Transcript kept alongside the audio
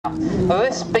Now,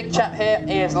 this big chap here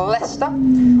is Leicester,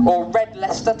 or Red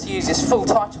Leicester to use his full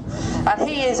title, and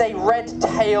he is a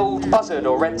red-tailed buzzard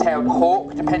or red-tailed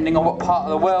hawk, depending on what part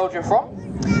of the world you're from.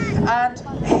 And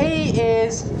he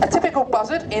is a typical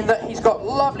buzzard in that he's got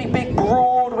lovely big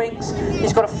broad wings,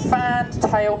 he's got a fanned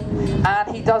tail,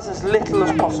 and he does as little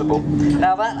as possible.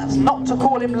 Now that's not to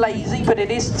call him lazy, but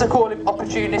it is to call him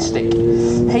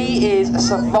opportunistic. He is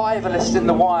a survivalist in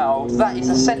the wild. That is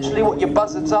essentially what your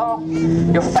buzzards are.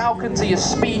 Your falcons are your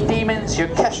speed demons, your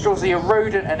kestrels are your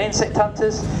rodent and insect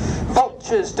hunters.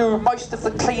 Vultures do most of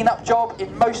the clean-up job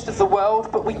in most of the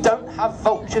world, but we don't have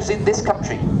vultures in this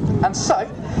country. And so,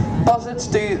 buzzards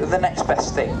do the next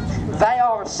best thing. They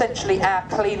are essentially our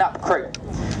clean-up crew.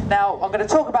 Now, I'm going to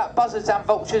talk about buzzards and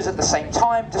vultures at the same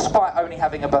time, despite only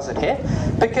having a buzzard here,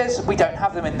 because we don't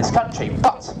have them in this country.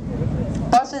 But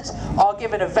buzzards are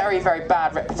given a very, very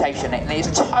bad reputation, and it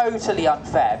is totally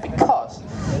unfair because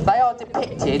they are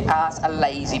depicted as a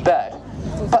lazy bird.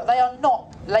 But they are not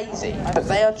lazy, but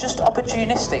they are just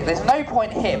opportunistic. There's no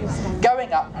point in him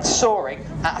going up and soaring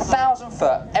at 1,000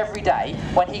 foot every day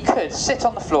when he could sit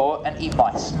on the floor and eat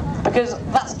mice. Because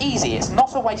that's easy, it's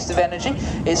not a waste of energy,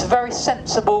 it's a very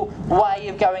sensible way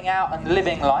of going out and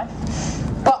living life.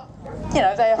 But, you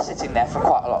know, they are sitting there for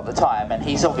quite a lot of the time, and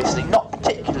he's obviously not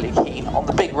particularly keen on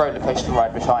the big roller coaster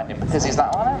ride behind him, because he's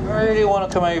like, I don't really want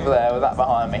to come over there with that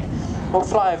behind me. We'll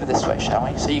fly over this way, shall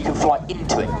we? So you can fly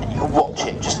into it and you can watch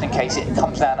it just in case it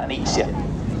comes down and eats you.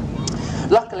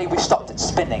 Luckily we stopped it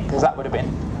spinning, because that would have been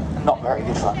not very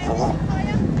good fun for them.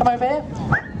 Come over here.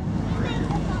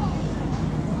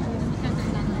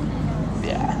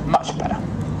 Yeah, much better.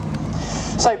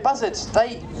 So buzzards,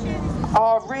 they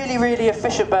are really, really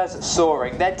efficient birds at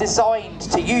soaring. They're designed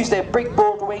to use their big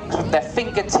broad wings with their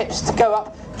fingertips to go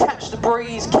up, catch the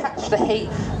breeze, catch the heat,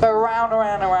 go around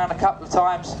a couple of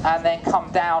times, and then come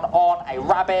down on a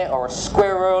rabbit or a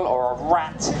squirrel or a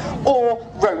rat or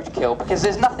roadkill, because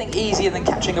there's nothing easier than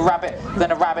catching a rabbit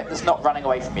than a rabbit that's not running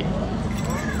away from you.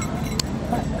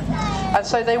 And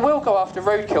so they will go after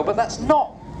roadkill, but that's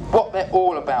not what they're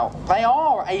all about. They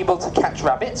are able to catch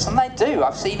rabbits, and they do.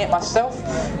 I've seen it myself.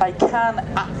 They can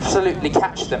absolutely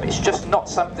catch them. It's just not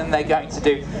something they're going to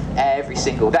do every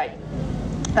single day.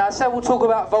 Now, so we'll talk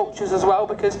about vultures as well,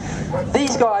 because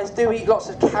these guys do eat lots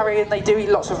of carrion, they do eat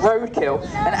lots of roadkill,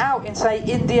 and out in, say,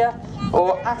 India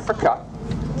or Africa,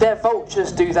 their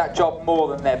vultures do that job more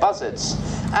than their buzzards.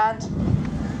 And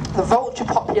the vulture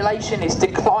population is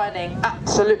declining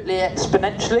absolutely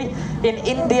exponentially. In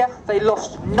India, they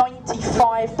lost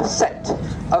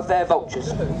 95% of their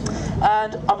vultures.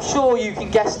 And I'm sure you can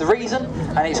guess the reason,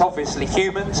 and it's obviously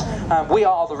humans. We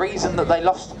are the reason that they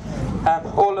lost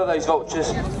all of those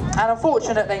vultures. And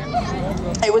unfortunately,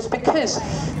 it was because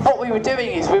what we were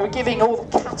doing is we were giving all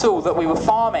the cattle that we were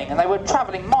farming, and they were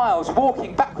travelling miles,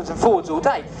 walking backwards and forwards all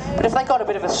day. But if they got a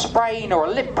bit of a sprain or a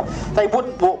limp, they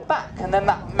wouldn't walk back, and then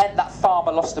that meant that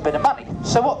farmer lost a bit of money.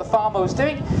 So what the farmer was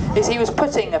doing is he was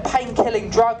putting a pain-killing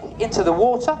drug into the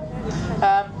water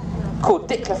called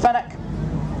diclofenac,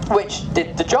 which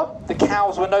did the job. The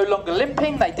cows were no longer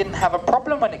limping, they didn't have a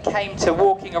problem when it came to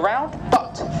walking around.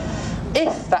 But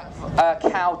if that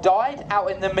cow died out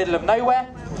in the middle of nowhere,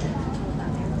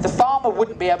 the farmer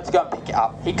wouldn't be able to go and pick it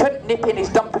up. He couldn't nip in his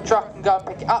dumper truck and go and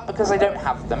pick it up because they don't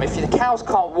have them. If the cows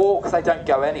can't walk, they don't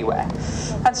go anywhere.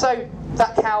 And so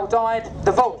that cow died,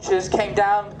 the vultures came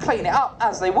down, clean it up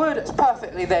as they would, it's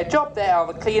perfectly their job, they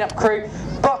are the clean-up crew,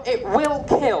 but it will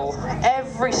kill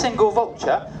every single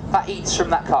vulture that eats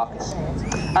from that carcass.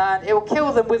 And it will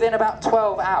kill them within about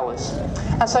 12 hours.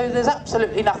 And so there's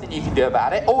absolutely nothing you can do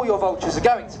about it. All your vultures are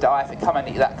going to die if it come and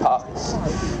eat that carcass.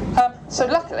 So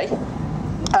luckily,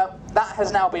 that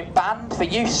has now been banned for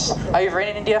use over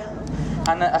in India.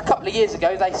 And a couple of years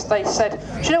ago, they said,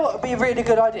 do you know what would be a really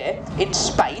good idea in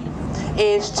Spain?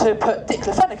 Is to put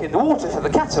diclofenac in the water for the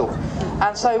cattle.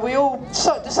 And so we all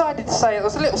decided to say it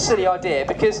was a little silly idea,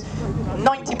 because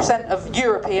 90% of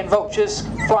European vultures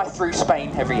fly through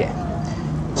Spain every year.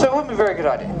 So it wouldn't be a very good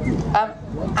idea.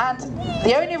 And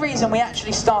the only reason we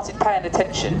actually started paying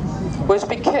attention was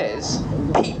because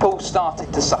people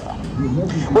started to suffer.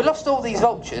 We lost all these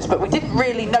vultures, but we didn't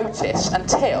really notice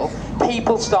until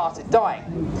people started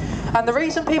dying. And the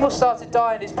reason people started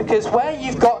dying is because where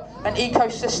you've got an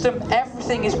ecosystem,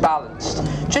 everything is balanced.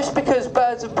 Just because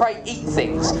birds of prey eat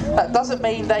things, that doesn't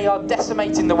mean they are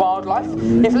decimating the wildlife.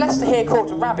 If Lester here caught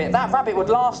a rabbit, that rabbit would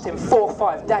last him 4 or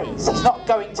 5 days. He's not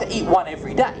going to eat one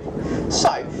every day.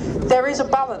 So, there is a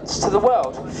balance to the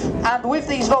world. And with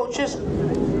these vultures,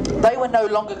 they were no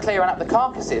longer clearing up the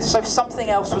carcasses, so something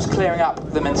else was clearing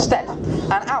up them instead.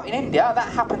 And out in India,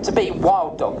 that happened to be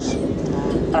wild dogs.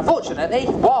 And unfortunately,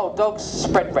 wild dogs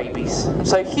spread rabies. And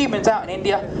so humans out in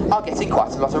India are getting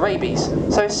quite a lot of rabies.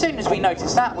 So as soon as we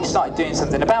noticed that, we started doing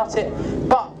something about it.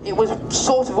 But it was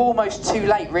sort of almost too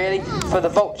late, really, for the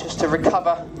vultures to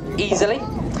recover easily.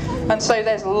 And so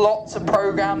there's lots of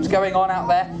programs going on out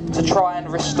there to try and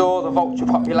restore the vulture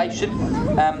population.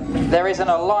 There is an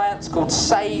alliance called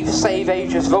Save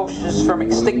Asia's Vultures from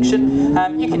Extinction.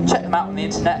 You can check them out on the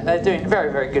internet. They're doing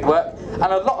very, very good work. And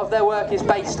a lot of their work is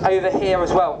based over here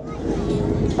as well,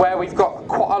 where we've got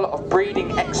quite a lot of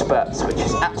breeding experts, which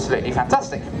is absolutely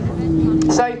fantastic.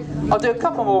 So I'll do a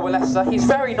couple more with Lester. He's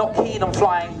very not keen on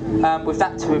flying with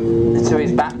that to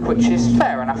his back, which is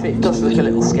fair enough. It does look a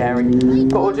little scary.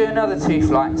 But we'll do another 2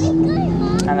 flights,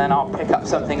 and then I'll pick up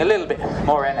something a little bit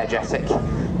more energetic.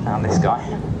 Now this guy.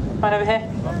 Right over here.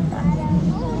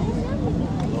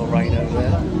 A little rain over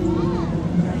there.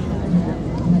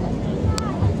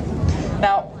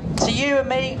 Now, to you and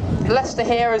me, Lester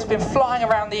here has been flying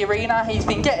around the arena. He's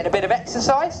been getting a bit of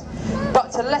exercise.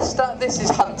 But to Lester, this is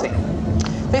hunting.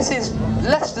 This is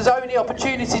Lester's only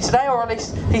opportunity today, or at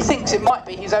least he thinks it might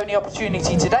be his only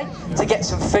opportunity today to get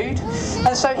some food.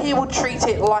 And so he will treat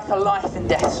it like a life and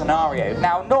death scenario.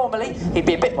 Now, normally, he'd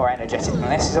be a bit more energetic than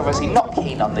this. He's obviously not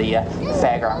keen on the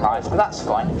fairground rides, but that's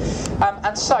fine.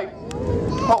 And so,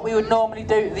 what we would normally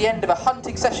do at the end of a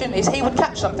hunting session is he would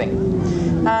catch something.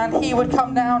 And he would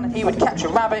come down and he would catch a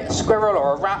rabbit, a squirrel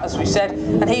or a rat, as we said,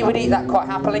 and he would eat that quite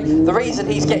happily. The reason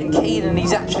he's getting keen and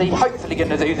he's actually hopefully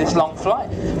going to do this long flight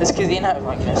is because he knows, I'm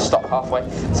going to stop halfway,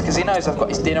 it's because he knows I've got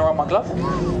his dinner on my glove.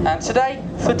 And today,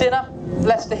 for dinner,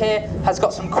 Lester here has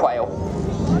got some quail.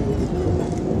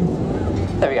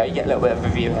 There we go, you get a little bit of a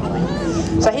view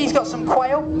anyway. So he's got some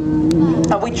quail,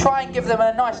 and we try and give them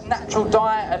a nice natural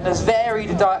diet and as varied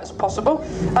a diet as possible.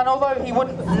 And although he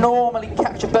wouldn't normally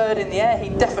catch a bird in the air,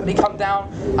 he'd definitely come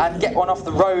down and get one off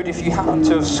the road if you happen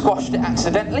to have squashed it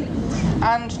accidentally.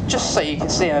 And just so you can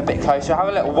see him a bit closer, have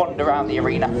a little wander around the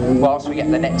arena whilst we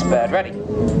get the next bird ready.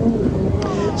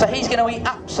 So he's going to eat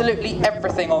absolutely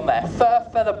everything on there. Fur,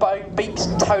 feather, bone, beaks,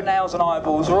 toenails and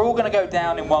eyeballs are all going to go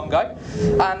down in one go.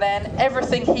 And then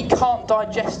everything he can't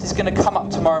digest is going to come up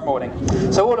tomorrow morning.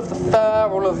 So all of the fur,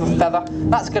 all of the feather,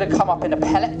 that's going to come up in a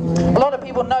pellet. A lot of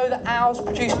people know that owls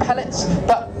produce pellets,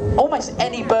 but almost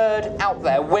any bird out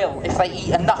there will if they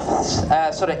eat enough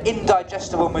sort of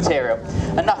indigestible material.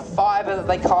 Enough fibre that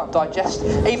they can't digest.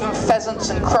 Even pheasants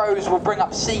and crows will bring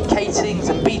up seed casings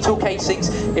and beetle casings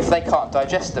if they can't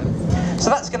digest them. So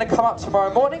that's going to come up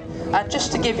tomorrow morning, and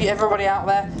just to give you everybody out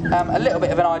there a little bit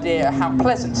of an idea of how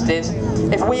pleasant it is,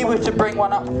 if we were to bring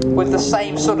one up with the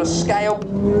same sort of scale,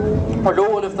 with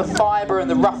all of the fibre and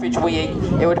the roughage we eat,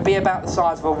 it would be about the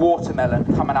size of a watermelon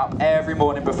coming up every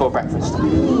morning before breakfast.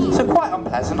 So quite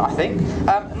unpleasant, I think.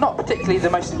 Not particularly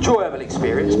the most enjoyable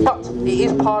experience, but it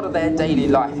is part of their daily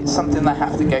life. It's something they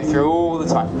have to go through all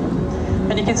the time.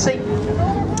 And you can see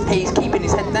he's keeping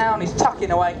his head down, he's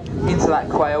tucking away into that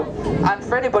quail. And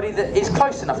for anybody that is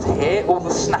close enough to hear all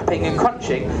the snapping and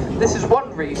crunching, this is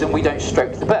one reason we don't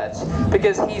stroke the birds.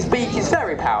 Because his beak is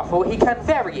very powerful, he can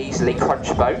very easily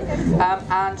crunch bone,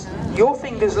 and your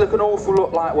fingers look an awful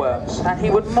lot like worms, and he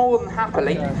would more than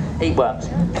happily eat worms.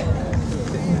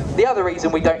 The other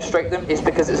reason we don't stroke them is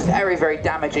because it's very, very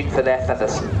damaging for their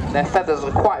feathers. Their feathers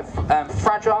are quite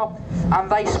fragile, and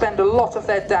they spend a lot of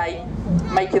their day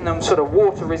making them sort of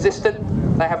water resistant.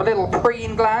 They have a little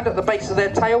preen gland at the base of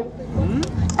their tail,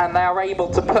 and they are able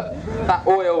to put that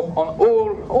oil on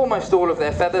almost all of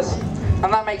their feathers,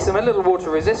 and that makes them a little water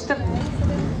resistant.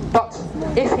 But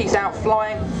if he's out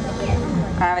flying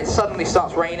and it suddenly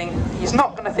starts raining, he's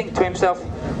not going to think to himself,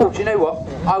 oh, do you know what,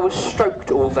 I was stroked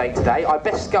all day today, I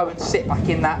best go and sit back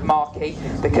in that marquee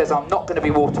because I'm not going to be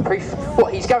waterproof.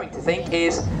 What he's going to think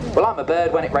is, well, I'm a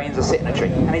bird, when it rains I sit in a tree.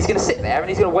 And he's going to sit there and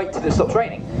he's going to wait till it stops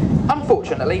raining.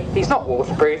 Unfortunately, he's not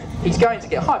waterproof, he's going to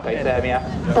get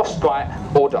hypothermia,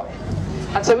 frostbite or die.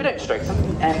 And so we don't stroke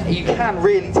them, and you can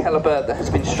really tell a bird that has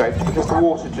been stroked because the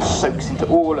water just soaks into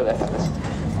all of their feathers.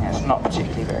 And it's not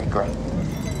particularly very great.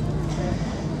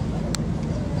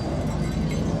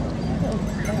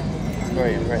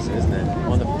 Very impressive, isn't it?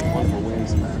 Wonderful, wonderful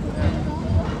wings.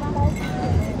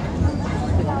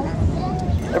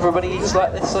 Everybody eats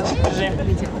like this, I presume.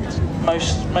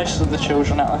 Most of the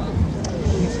children out there.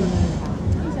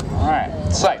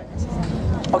 Alright, so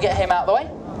I'll get him out of the way.